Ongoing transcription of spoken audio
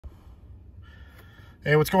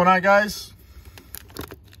Hey, what's going on, guys?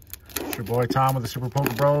 It's your boy Tom with the Super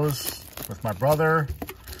Poker Bros with my brother,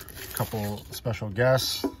 a couple special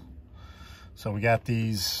guests. So we got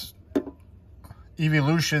these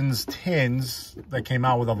Evolutions tins that came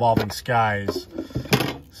out with Evolving Skies.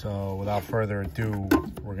 So without further ado,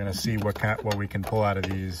 we're gonna see what we can pull out of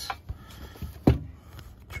these.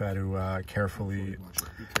 Try to carefully.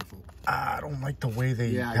 Be careful. I don't like the way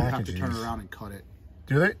they package package you have to turn these. it around and cut it.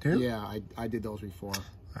 Do they? Do? Yeah, I did those before.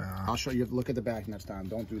 I'll show you. Look at the back next time.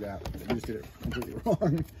 Don't do that. You just did it completely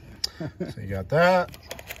wrong. So you got that,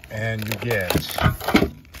 and you get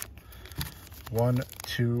 1,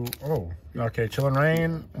 2. Oh, okay. Chill and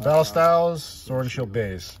Rain, Battle Styles, Sword and Shield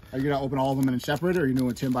base. Are you gonna open all of them in separate, or are you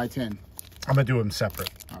doing 10 by 10? I'm gonna do them separate.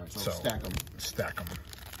 All right, so stack them. Stack them.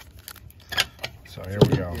 So here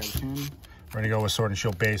we go. Yeah, 10. We're gonna go with Sword and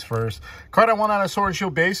Shield base first. Card I want on a Sword and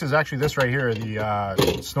Shield base is actually this right here, the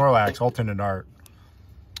Snorlax alternate art.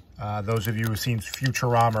 Those of you who've seen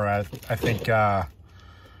Futurama, I think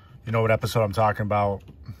you know what episode I'm talking about.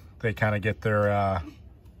 They kind of get their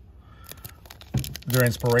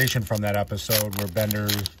inspiration from that episode where Bender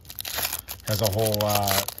has a whole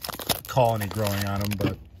colony growing on him,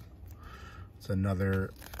 but it's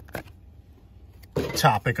another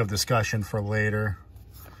topic of discussion for later.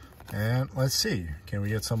 And let's see, can we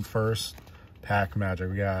get some first pack magic?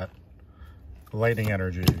 We got Lightning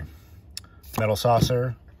Energy, Metal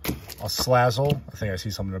Saucer, a Slazzle. I think I see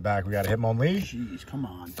something in the back. We got a Hitmonlee. Jeez, come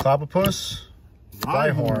on. Clobbopus,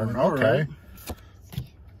 Rhyhorn, okay. Right.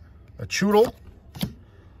 A Choodle.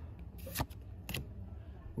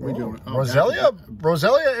 What are we doing? Oh, Roselia?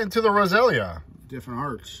 Roselia into the Roselia. Different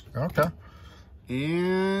arts. Okay.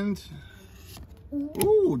 And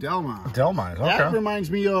ooh, Delmine. Delmine, okay. That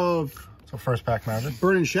reminds me of So first pack magic.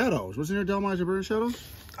 Burning Shadows. Wasn't there Delmines or Burning Shadows?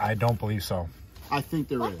 I don't believe so. I think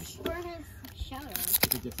there What's is. Burning Shadow? It's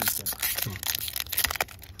a different set.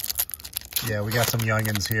 Yeah, we got some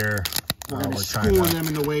youngins here. We're gonna be trying schooling them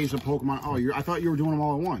in the ways of Pokemon. Oh, I thought you were doing them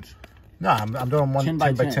all at once. No, I'm doing 10 10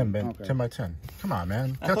 by by 10, Ben. Okay. 10 by 10. Come on,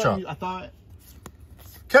 man. I Catch up. thought.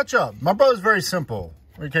 Catch up. My brother's very simple,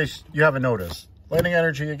 in case you haven't noticed. Lightning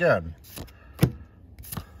Energy again.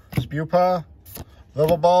 Spewpa,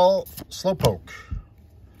 Level Ball, Slowpoke,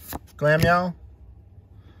 Glammeow,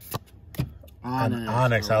 and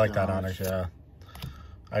Onyx. I like that Onyx, yeah.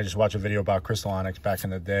 I just watched a video about Crystal Onyx back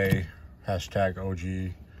in the day. Hashtag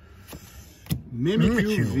OG.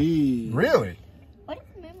 Mimikyu V. Really? What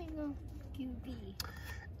is Mimikyu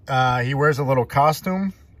V? He wears a little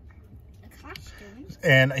costume, A costume?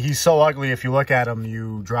 and he's so ugly, if you look at him,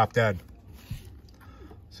 you drop dead.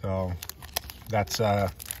 So, that's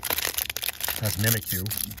Mimikyu.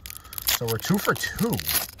 So we're 2 for 2.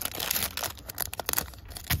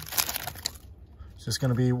 Is this going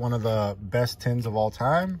to be one of the best tins of all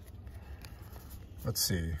time? Let's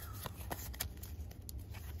see.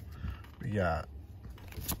 We got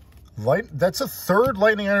that's a third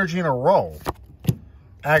Lightning Energy in a row.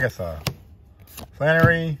 Agatha,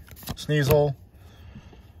 Flannery, Sneasel,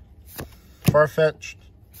 Farfetch'd,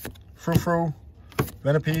 Frou-Frou,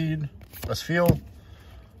 Venipede, Asfeel,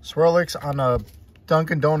 Swirlix on a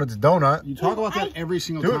Dunkin' Donuts donut. You talk about that every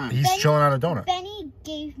single Dude, time. he's chilling on a donut. Benny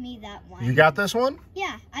gave me that one. You got this one?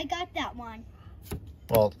 Yeah, I got that one.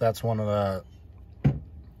 Well, that's one that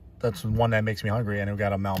makes me hungry, and we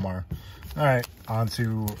got a Malmar. All right, on to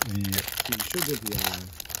the... You should get the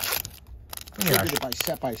Yeah. get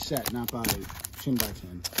it by set, not by 10 by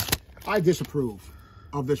 10. I disapprove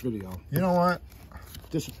of this video. You know what?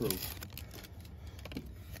 Disapprove.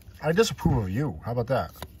 I disapprove of you. How about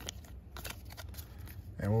that?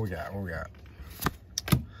 And what we got?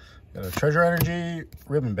 Got a Treasure Energy,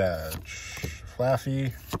 Ribbon Badge,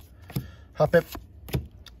 Flaffy, Huppip,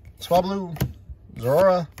 Swablu,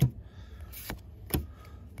 Zorora,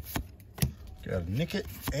 got a Nickit,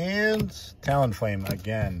 and Talonflame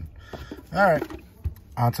again. All right,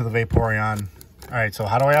 on to the Vaporeon. All right, so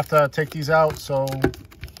how do I have to take these out so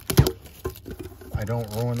I don't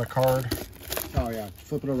ruin the card? Oh, yeah.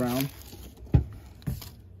 Flip it around.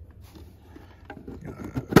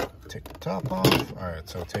 Take the top off. All right,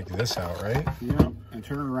 so take this out, right? Yep. And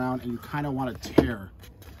turn it around, and you kind of want to tear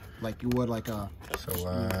like you would like a... So,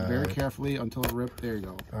 very carefully until it ripped. There you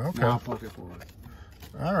go. Okay. Now poke it forward.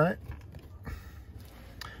 All right.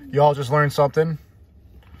 You all just learned something.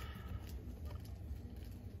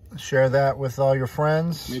 Share that with all your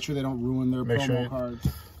friends. Make sure they don't ruin their promo cards.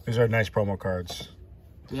 These are nice promo cards.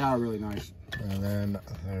 They are really nice. And then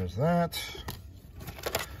there's that.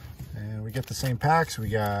 And we get the same packs. We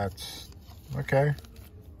got, okay.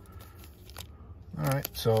 All right,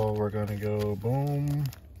 so we're gonna go boom.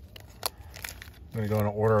 I'm going to go in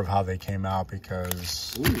order of how they came out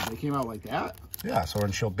because... Ooh, they came out like that? Yeah, Sword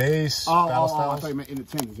and Shield base, Battle Battle I Styles. thought you meant in the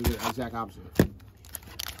tin. It's the exact opposite.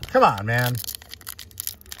 Come on, man.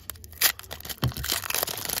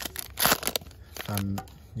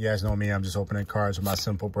 You guys know me. I'm just opening cards with my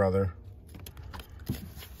simple brother.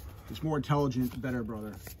 It's more intelligent, better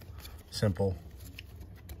brother. Simple.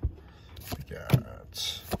 We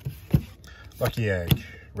got Lucky Egg,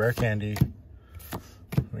 Rare Candy.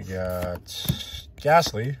 We got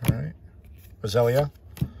Ghastly, all right. Roselia,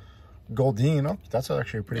 Goldeen. Oh, that's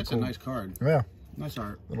actually a pretty cool. That's a nice card. Yeah. Nice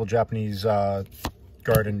art. Little Japanese garden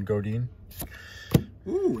Goldeen.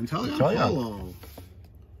 Ooh, Intellion Hollow.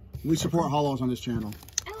 We support hollows on this channel.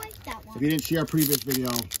 I like that one. If you didn't see our previous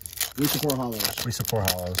video, we support hollows. We support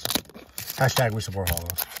hollows. Hashtag we support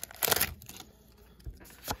hollows.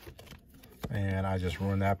 And I just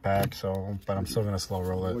ruined that pack, so, but I'm still going to slow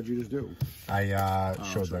roll it. What'd you just do? I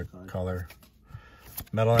showed the color.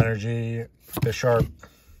 Metal Energy, Bisharp,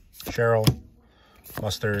 Cheryl,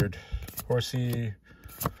 Mustard, Horsey.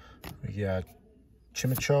 We got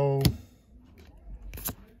Chimicho,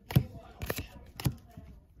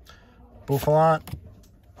 Buffalant,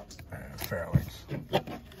 and Fairlings.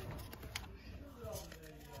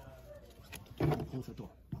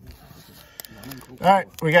 All right,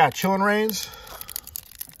 we got Chillin' Reigns.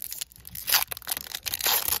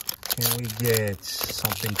 Can we get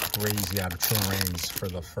something crazy out of Chillin' Reigns for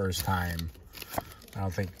the first time? I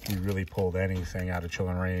don't think we really pulled anything out of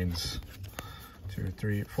Chillin' Reigns. 2,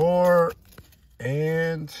 3, 4,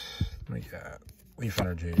 and we got Leaf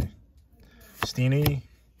Energy, Steenie,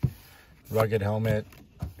 Rugged Helmet,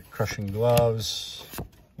 Crushing Gloves,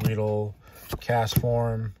 Weedle, Cast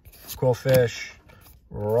Form, Quillfish,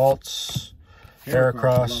 Ralts,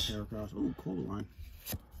 Heracross. Heracross. Ooh, cool line.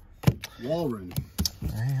 Walrein.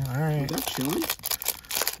 All right. Is that Chilling?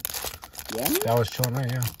 Yeah? That was Chillin'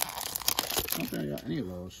 Reigns, yeah. I don't think I got any of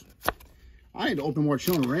those. I need to open more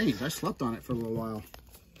Chillin' Reigns. I slept on it for a little while.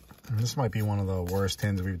 This might be one of the worst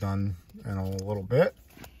tins we've done in a little bit.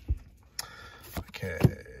 Okay.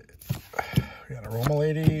 We got a Roma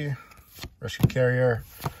Lady, Rescue Carrier.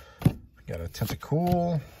 We got a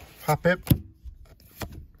Tentacool, Hoppip,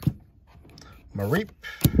 Mareep,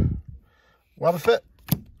 Wobbuffet,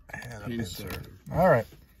 and a Pinsir. All right.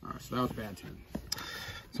 All right, so that was bad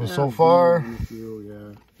 10. So far,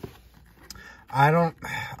 yeah. I don't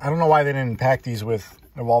know why they didn't pack these with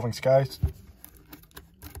Evolving Skies.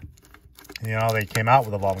 You know, they came out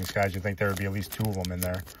with Evolving Skies. You'd think there would be at least 2 of them in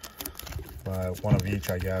there. But one of each,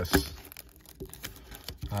 I guess.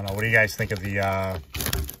 I don't know. What do you guys think of the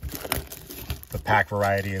pack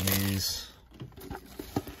variety in these?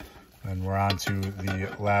 And we're on to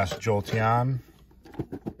the last Jolteon.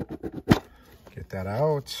 Get that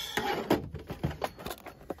out.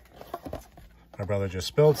 My brother just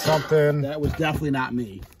spilled something. That was definitely not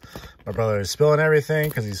me. My brother is spilling everything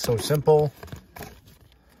because he's so simple.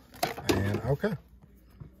 And okay.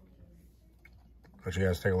 Let you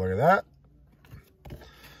guys take a look at that.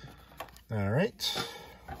 All right.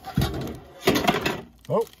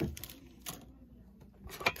 Oh.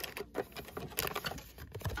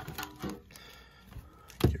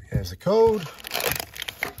 Give you guys the code.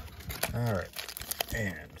 All right.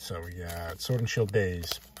 And so we got Sword and Shield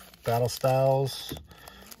Base, Battle Styles,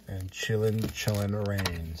 and Chillin'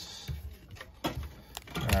 Reigns.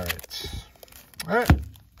 All right.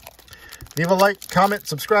 Leave a like, comment,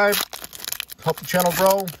 subscribe. Help the channel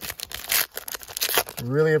grow.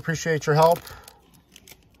 Really appreciate your help.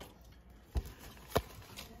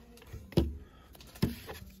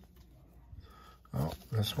 Oh,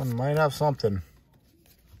 this one might have something.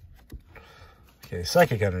 Okay,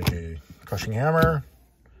 Psychic Energy, Crushing Hammer,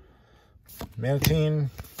 Manatine,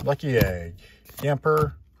 Lucky Egg,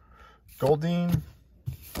 Yamper, Goldeen.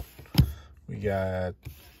 We got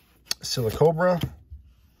Silicobra,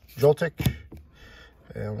 Joltik,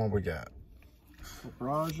 and what we got?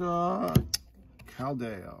 Raja,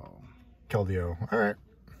 Caldeo. All right.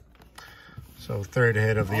 So third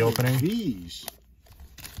hit of the opening. These.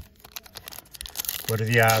 What are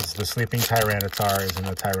the odds the Sleeping Tyranitar is in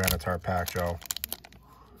the Tyranitar pack, Joe?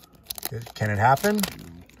 Can it happen?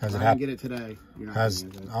 Has it happened? I didn't get it today.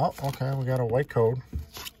 Oh, okay. We got a white code.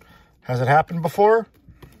 Has it happened before?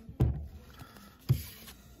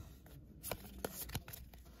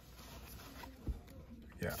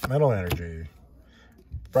 Yeah. Metal Energy.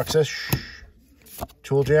 Bruxish.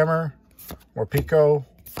 Tool Jammer. Morpeko.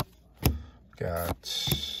 Got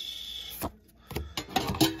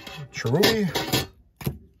Cherubi.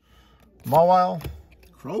 Mawile.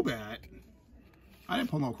 Crobat. I didn't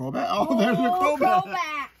pull no Crobat. Oh, there's the Crobat.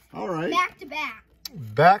 Crobat. All right. Back to back.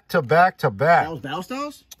 Back to back to back. That was Battle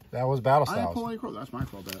Styles? That was Battle I didn't Styles. pull any crow. That's my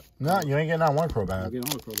crow bat. No, you ain't getting on one crow I'm bat. getting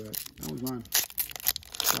all the crow bats. That was mine.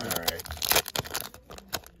 All right.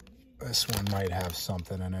 This one might have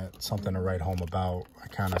something in it. Something to write home about. I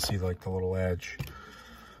kind of see like the little edge.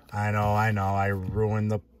 I know. I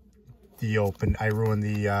ruined the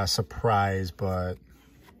surprise, but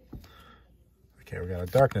okay, we got a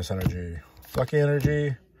Darkness Energy, Lucky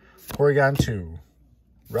Energy, Porygon 2,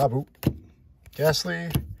 Raboot, Ghastly,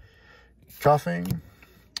 Coughing,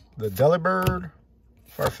 the Delibird,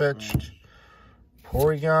 Farfetch'd,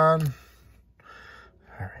 Porygon.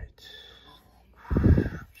 All right.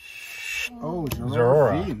 Oh,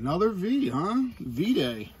 Zorora. V. Another V, huh?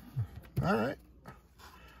 V-Day. All right.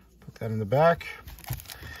 Put that in the back.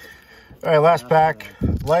 All right, last pack.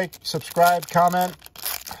 Like, subscribe, comment.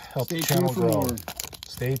 Help the channel grow.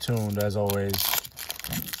 Stay tuned, as always.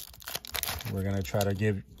 We're going to try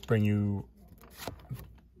to bring you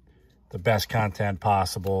the best content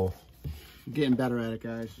possible. Getting better at it,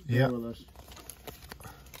 guys. Yeah.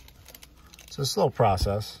 It's a slow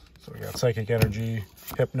process. So we got Psychic Energy,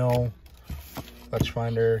 Hypno, Fletch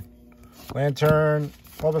Finder, Lantern,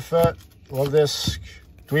 Wobbuffet, Love-Disc,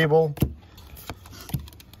 Dweeble,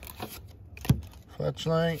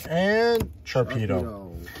 Fletchling, and Sharpedo.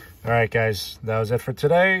 All right, guys. That was it for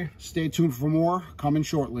today. Stay tuned for more. Coming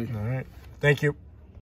shortly. All right. Thank you.